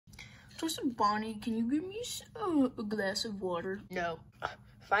Twisted Bonnie, can you give me a glass of water? No.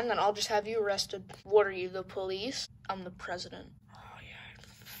 Fine, then I'll just have you arrested. What are you, the police? I'm the president. Oh, yeah,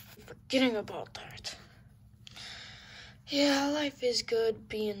 forgetting about that. Yeah, life is good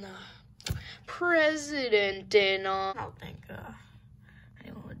being the president and I don't think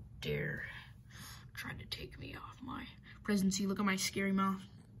anyone would dare try to take me off my presidency. Look at my scary mouth.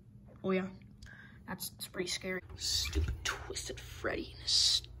 Oh yeah, that's pretty scary. Stupid Twisted Freddy and his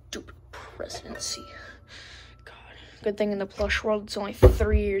stupid presidency. God, good thing in the plush world it's only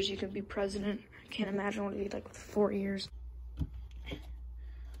 3 years you can be president. I can't imagine what it'd be like with 4 years.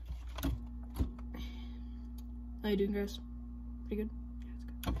 How you doing, guys? Pretty good? Yeah, it's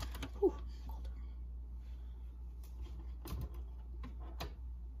good. Whew, cold.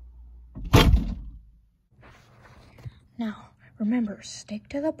 Now, remember, stick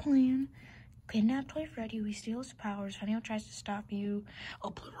to the plan. Kidnap Toy Freddy, we steal his powers. If anyone tries to stop you,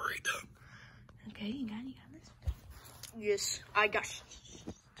 obliterate them. Okay, you got this? Yes, I got you.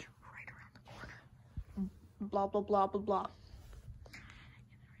 They're right around the corner. Blah, blah, blah, blah, blah. Right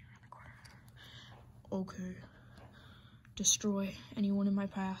around the corner. Okay. Destroy anyone in my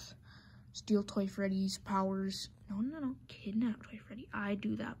path. Steal Toy Freddy's powers. No. Kidnap Toy Freddy. I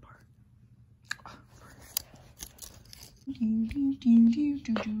do that part.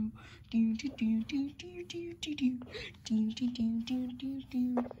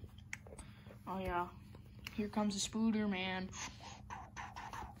 Oh yeah. Here comes the Spooder Man.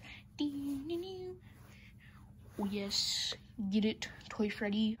 Oh yes. Get it, Toy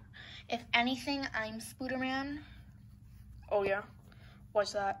Freddy. If anything, I'm Spooder Man. Oh yeah?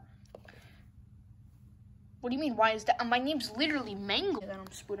 What's that? What do you mean, why is that? My name's literally Mangle. Then I'm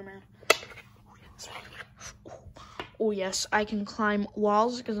Spooder Man. Oh yes, I can climb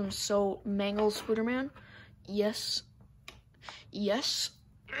walls because I'm so Mangle Spooder Man. Yes. Yes.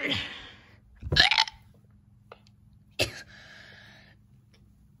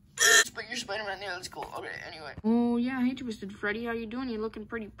 But you're Spider-Man, yeah, that's cool. Okay, anyway. Oh yeah, hey Twisted Freddy, how you doing? You looking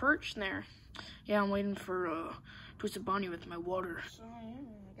pretty perched there. Yeah, I'm waiting for Twisted Bonnie with my water. So yeah,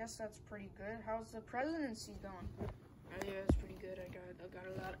 I guess that's pretty good. How's the presidency going? Oh, yeah, it's pretty good. I got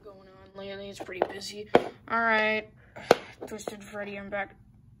a lot going on lately. It's pretty busy. All right, Twisted Freddy, I'm back.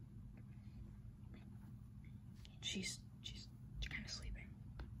 She's kind of sleeping.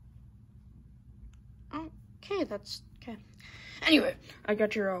 Okay, that's okay. Anyway, I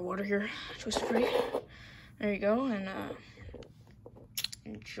got your water here, Twisted Freddy. There you go, and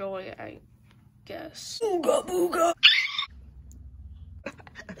enjoy, I guess. Ooga booga.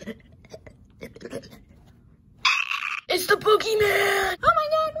 It's the boogeyman! Oh my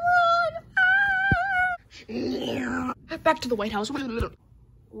god, run! Ah! Back to the White House.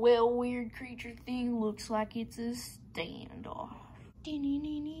 Well, weird creature thing looks like it's a standoff.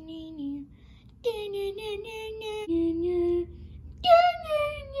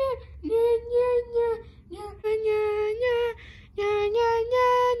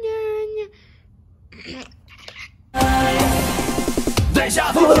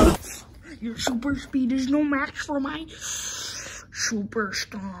 Your super speed is no match for my super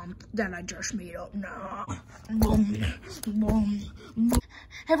stomp that I just made up now. Everyone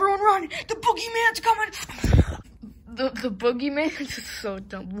run! The boogeyman's coming! The boogeyman is so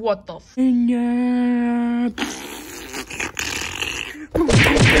dumb. What the f?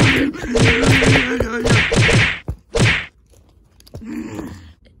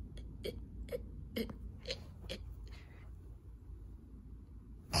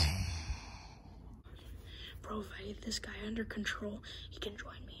 Bro, if I get this guy under control, he can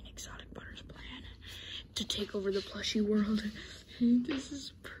join me in Exotic Butter's plan to take over the plushie world. This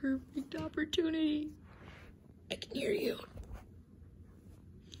is a perfect opportunity. I can hear you.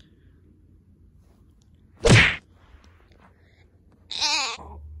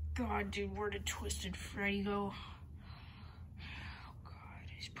 Oh god, dude, where did Twisted Freddy go? Oh god,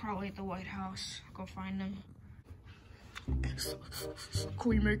 he's probably at the White House. I'll go find him. Can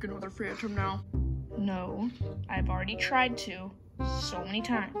we make another Phantom now? No, I've already tried to so many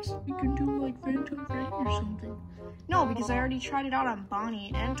times. We can do like Phantom Freddy or something. No, because I already tried it out on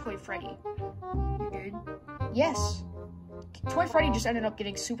Bonnie and Toy Freddy. You did? Yes. Toy Freddy just ended up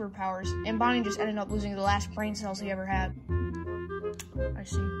getting superpowers, and Bonnie just ended up losing the last brain cells he ever had. I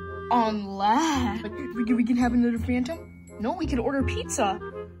see. Unless we can have another Phantom? No, we could order pizza.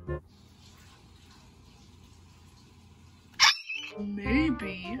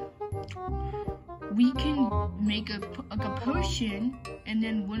 Maybe we can make a potion and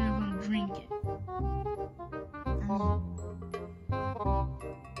then one of them drink it.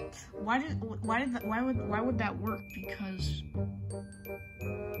 Why would that work? Because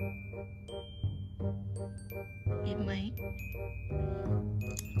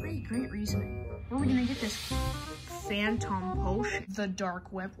great reasoning. Where are we gonna get this phantom potion? The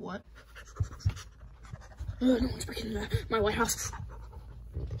dark web, what? No one's breaking into my White House.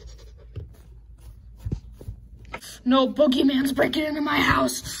 No boogeyman's breaking into my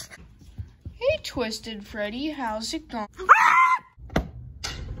house. Hey, Twisted Freddy, how's it going?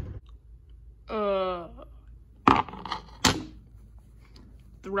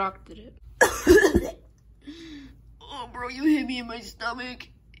 The Rock did it. Oh, bro, you hit me in my stomach.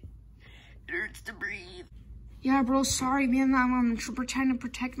 It hurts to breathe. Yeah, bro, sorry, man. I'm trying to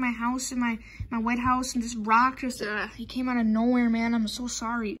protect my house and my White House, and this rock just, he came out of nowhere, man. I'm so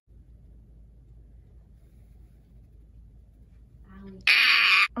sorry.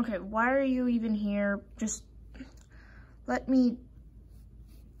 Okay, why are you even here? Just let me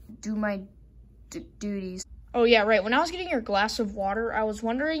do my duties. Oh, yeah, right. When I was getting your glass of water, I was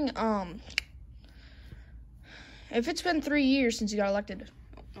wondering, if it's been 3 years since you got elected.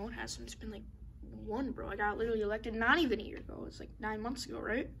 No, it hasn't. It's been like 1, bro. I got literally elected not even a year ago. It's like 9 months ago,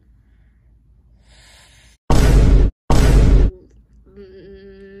 right?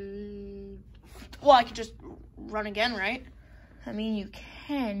 Well, I could just run again, right? I mean, you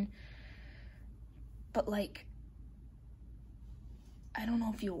can, but like, I don't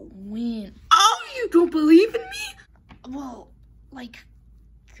know if you'll win. Oh, you don't believe in me? Well, like,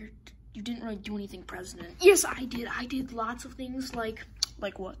 you didn't really do anything, President. Yes, I did. I did lots of things like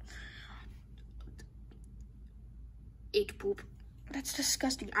what? Ate poop. That's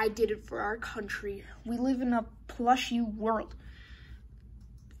disgusting. I did it for our country. We live in a plushy world.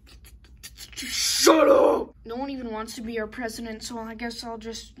 Shut up! No one even wants to be our president, so I guess I'll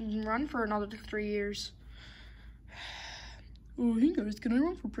just run for another 3 years. Oh, hey guys, can I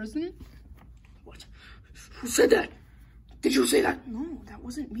run for president? What? Who said that? Did you say that? No, that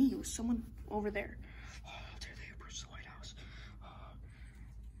wasn't me. It was someone over there. Oh, there they approach the White House.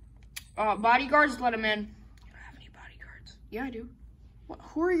 Bodyguards, let him in. You don't have any bodyguards? Yeah, I do. What?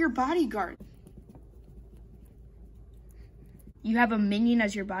 Who are your bodyguards? You have a minion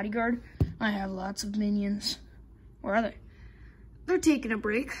as your bodyguard? I have lots of minions. Where are they? They're taking a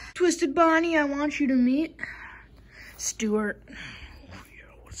break. Twisted Bonnie, I want you to meet Stuart. Oh,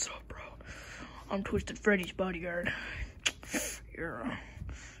 yeah, what's up, bro? I'm Twisted Freddy's bodyguard. It's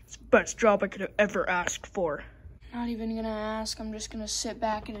the best job I could have ever asked for. Not even gonna ask. I'm just gonna sit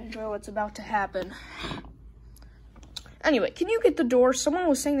back and enjoy what's about to happen. Anyway, can you get the door? Someone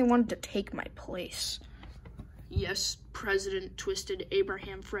was saying they wanted to take my place. Yes, President Twisted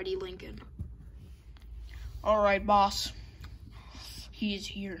Abraham Freddy Lincoln. All right, boss. He is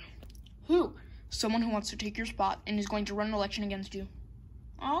here. Who? Someone who wants to take your spot and is going to run an election against you.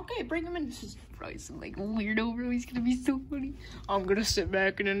 Okay, bring him in. This is probably some like weirdo, bro. He's gonna be so funny. I'm gonna sit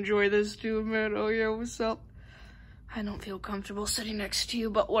back and enjoy this too, man. Oh yeah, what's up? I don't feel comfortable sitting next to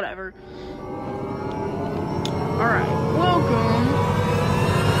you, but whatever. All right, welcome.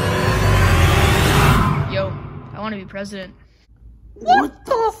 Yo, I want to be president. What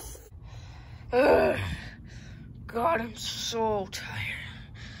the f? God, I'm so tired.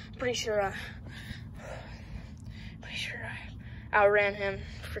 Pretty sure I outran him.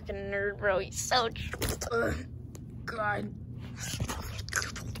 Freaking nerd, bro. He's so... God.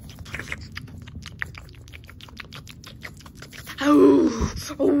 Oh,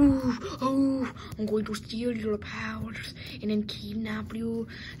 I'm going to steal your powers and then kidnap you,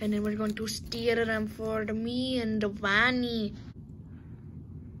 and then we're going to steal them for me and Devani.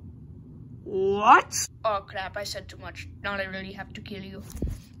 What? Oh crap, I said too much. Now I really have to kill you.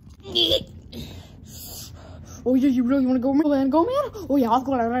 Oh yeah, you really want to go, man? Go, man? Oh yeah, I'll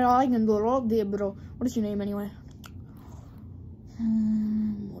go. I can do it all day, bro. What is your name anyway?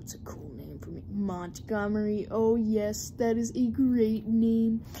 What's a cool name for me? Montgomery. Oh yes, that is a great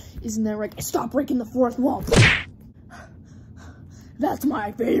name. Isn't that right? Stop breaking the fourth wall. That's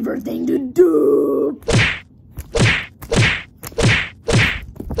my favorite thing to do.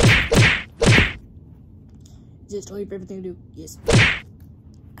 Is this totally your favorite thing to do? Yes.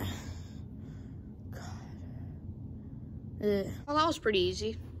 Well, that was pretty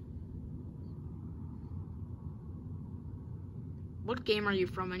easy. What game are you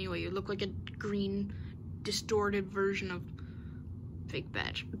from anyway? You look like a green, distorted version of Fake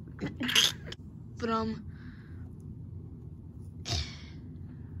Badge. But, oh,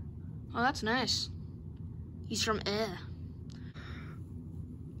 that's nice. He's from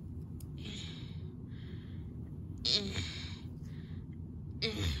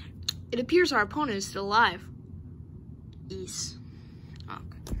It appears our opponent is still alive. Yes.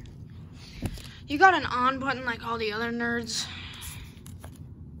 Okay. You got an on button like all the other nerds.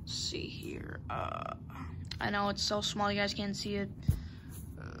 Let's see here. I know it's so small you guys can't see it.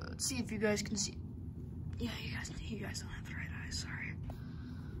 Let's see if you guys can see. Yeah, you guys don't have the right eyes, sorry.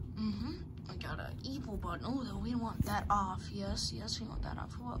 I got an evil button. Oh, though we want that off. Yes, we want that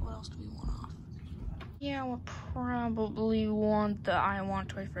off. What else do we want off? Yeah, we'll probably want the I Want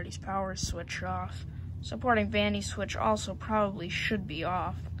Toy Freddy's Power switch off. Supporting Vandy's switch also probably should be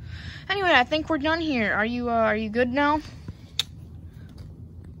off. Anyway, I think we're done here. Are you good now?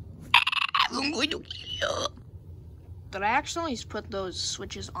 I'm going to kill you. Did I accidentally put those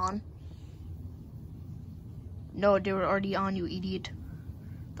switches on? No, they were already on, you idiot.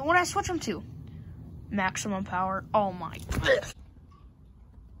 Then what did I switch them to? Maximum power. Oh my god.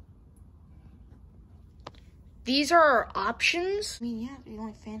 These are our options. I mean, yeah, the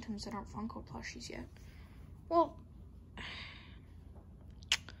only phantoms that aren't Funko plushies yet. Well,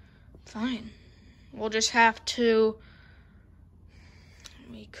 fine. We'll just have to.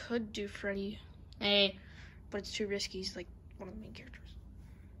 We could do Freddy. Hey, but it's too risky. He's like one of the main characters.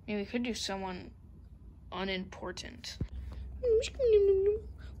 Maybe we could do someone unimportant.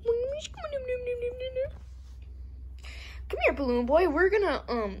 Come here, Balloon Boy. We're gonna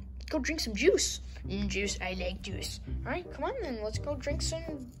go drink some juice. Juice, I like juice. All right, come on then. Let's go drink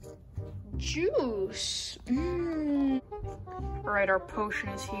some juice. All right, our potion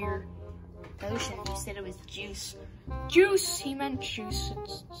is here. Potion? He said it was juice. Juice. He meant juice.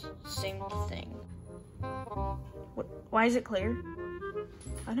 It's the same thing. What? Why is it clear?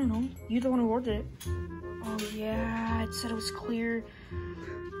 I don't know. You're the one who ordered it. Oh yeah, it said it was clear.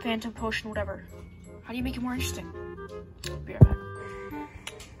 Phantom potion, whatever. How do you make it more interesting? Be right back.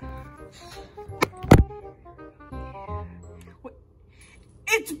 What?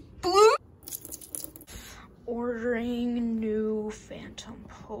 It's blue. Ordering new phantom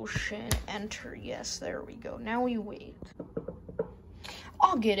potion. Enter. Yes, there we go. Now we wait.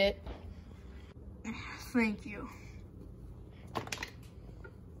 I'll get it. Thank you.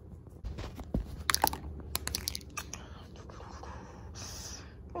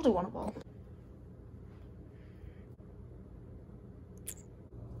 I'll do one of all.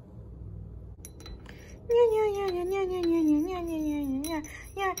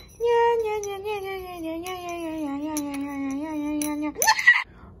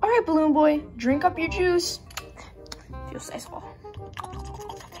 All right, Balloon Boy, drink up your juice. Feels nice.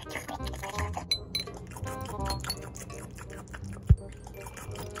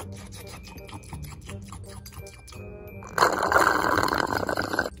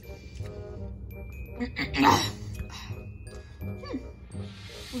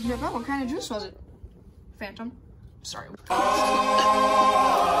 What kind of juice was it? Phantom? Sorry.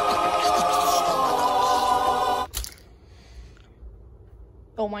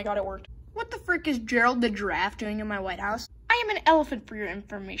 Oh my god, it worked. What the frick is Gerald the Giraffe doing in my White House? I am an elephant for your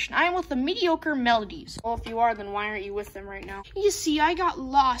information. I am with the mediocre melodies. Well, if you are, then why aren't you with them right now? You see, I got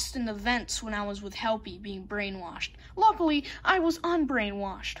lost in the vents when I was with Helpy being brainwashed. Luckily, I was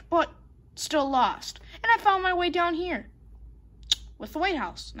unbrainwashed, but still lost. And I found my way down here with the White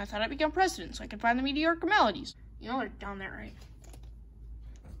House. And I thought I'd become president so I could find the mediocre melodies. You know they're down there, right?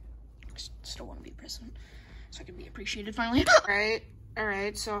 I still want to be president so I can be appreciated finally.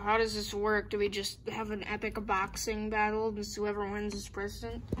 Alright, so how does this work? Do we just have an epic boxing battle and whoever wins is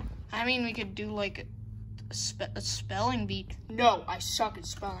president? I mean, we could do like a spelling bee. No, I suck at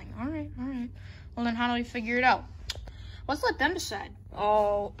spelling. Alright. Well, then how do we figure it out? Let's let them decide.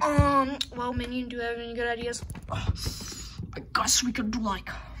 Oh, well, Minion, do you have any good ideas? I guess we could do like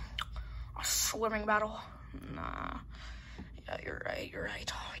a swimming battle. Nah. Yeah, you're right.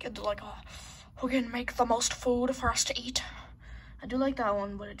 We could do like who can make the most food for us to eat. I do like that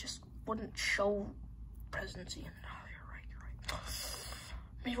one, but it just wouldn't show presidency. No, you're right.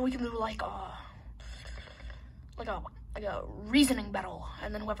 Maybe we can do like a reasoning battle,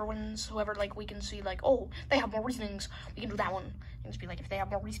 and then whoever wins, like we can see like, oh, they have more reasonings. We can do that one. It can just be like if they have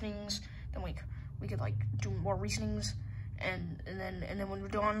more reasonings, then we could like do more reasonings, and then when we're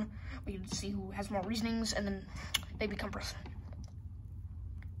done, we can see who has more reasonings, and then they become president.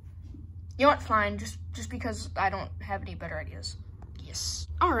 You know what? Fine. Just because I don't have any better ideas. Yes.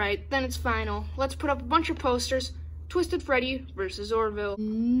 All right, then it's final. Let's put up a bunch of posters. Twisted Freddy versus Orville.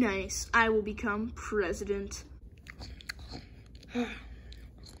 Nice. I will become president. What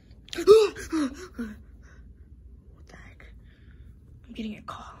the heck? I'm getting a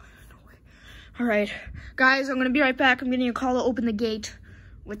call. No way. All right, guys, I'm gonna be right back. I'm getting a call to open the gate.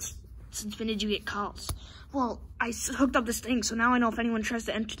 Since when did you get calls? Well, I hooked up this thing, so now I know if anyone tries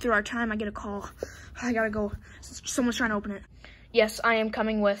to enter through our time, I get a call. I gotta go. Someone's trying to open it. Yes, I am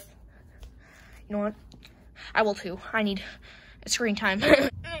coming with. You know what? I will too. I need screen time.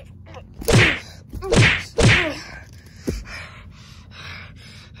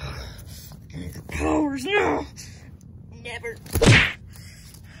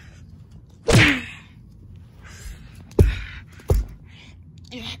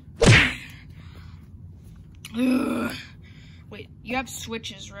 Wait, you have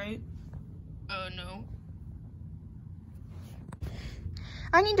switches, right? No.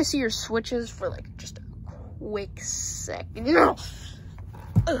 I need to see your switches for like just a quick second. No.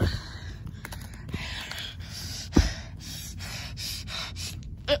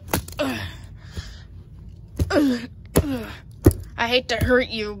 I hate to hurt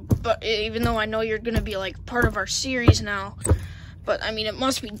you, but even though I know you're gonna be like part of our series now, but I mean it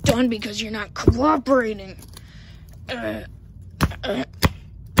must be done because you're not cooperating. Alright,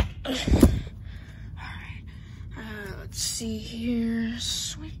 let's see here.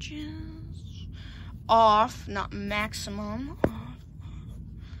 Switches off, not maximum. Off.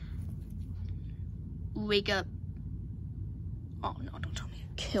 Wake up. Oh no, don't tell me I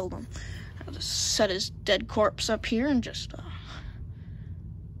killed him. I'll just set his dead corpse up here and just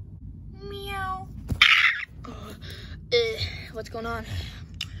meow. What's going on?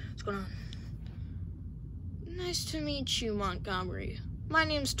 What's going on? Nice to meet you, Montgomery. My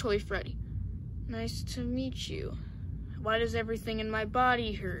name's Toy Freddy. Nice to meet you. Why does everything in my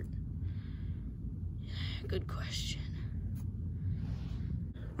body hurt? Good question.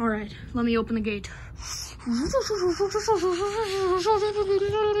 All right, let me open the gate. Well,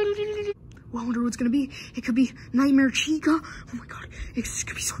 I wonder what it's gonna be. It could be Nightmare Chica. Oh my god, it's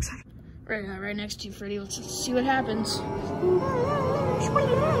gonna be so exciting. Right next to you, Freddy. Let's see what happens. Oh my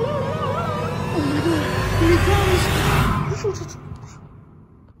god, here he comes.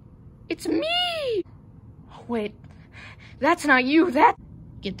 It's me! Wait, that's not you.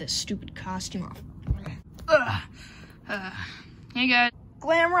 Get this stupid costume off. Hey guys.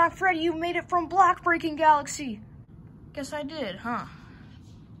 Glamrock Freddy, you made it from Block Breaking Galaxy. Guess I did, huh?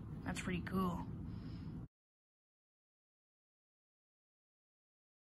 That's pretty cool.